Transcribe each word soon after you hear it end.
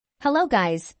Hello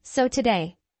guys, so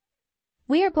today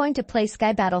we are going to play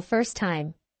SkyBattle first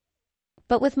time,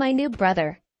 but with my noob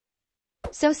brother.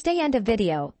 So stay end of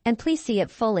video and please see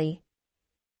it fully.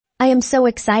 I am so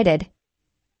excited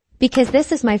because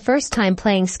this is my first time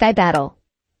playing SkyBattle.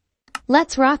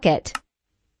 Let's rock it.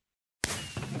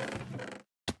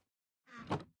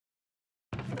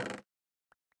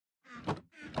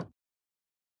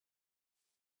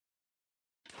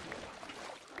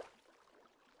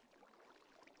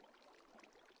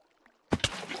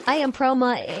 I am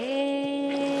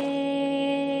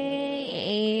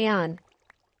Aeon.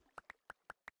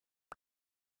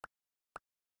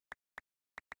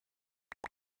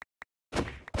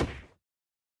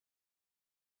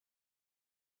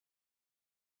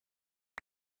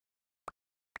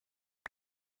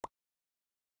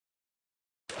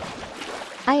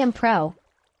 I am pro,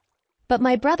 but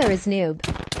my brother is noob.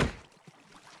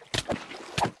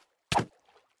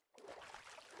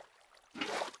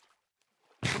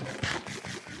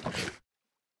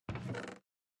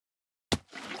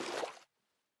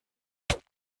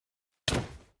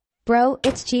 Bro,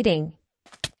 it's cheating.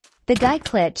 The guy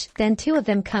glitch, then two of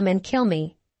them come and kill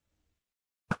me.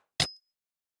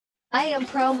 I am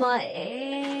pro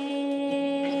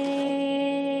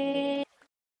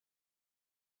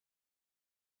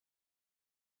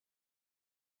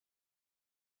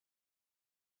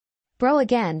Bro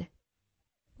again.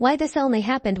 Why this only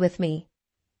happened with me?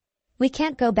 We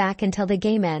can't go back until the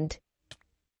game end.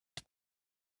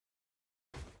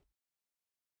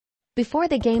 Before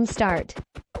the game start,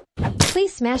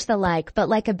 please smash the like but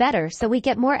like a better so we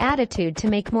get more attitude to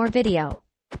make more video.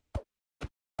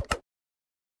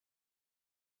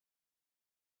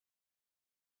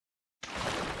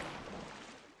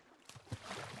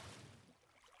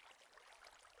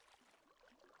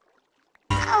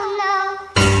 Oh no,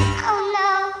 oh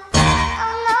no,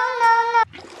 oh no,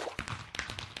 no, no.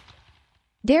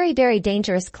 Very, very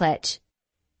dangerous glitch.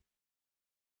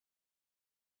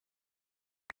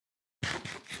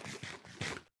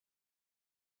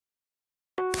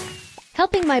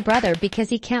 Helping my brother because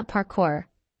he can't parkour.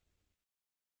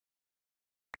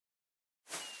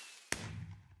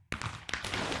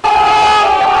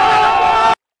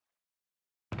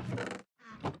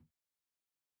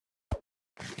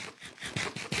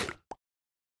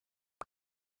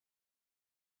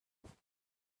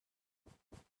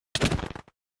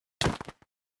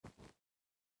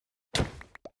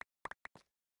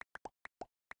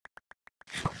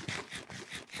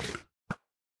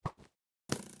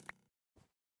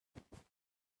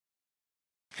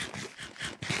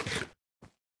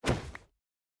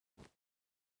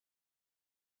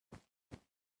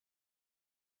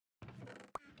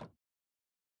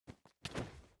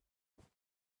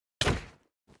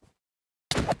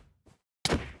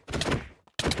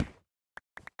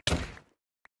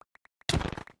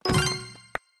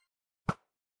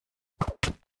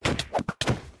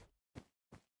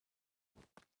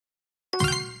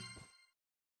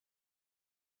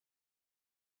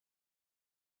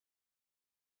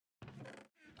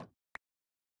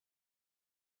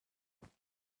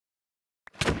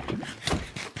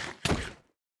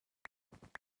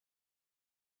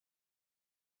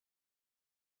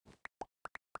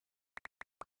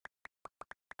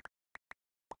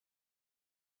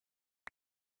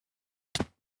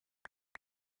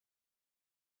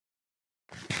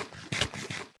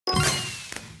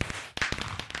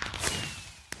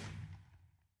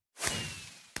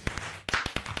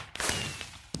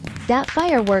 That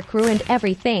firework ruined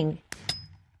everything.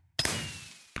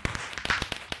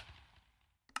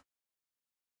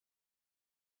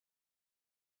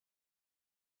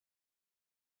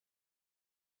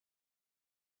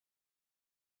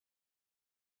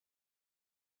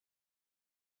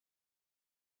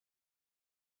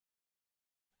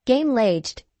 Game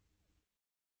laged.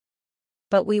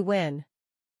 But we win.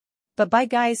 But bye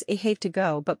guys, I hate to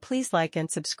go, but please like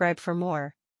and subscribe for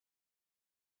more.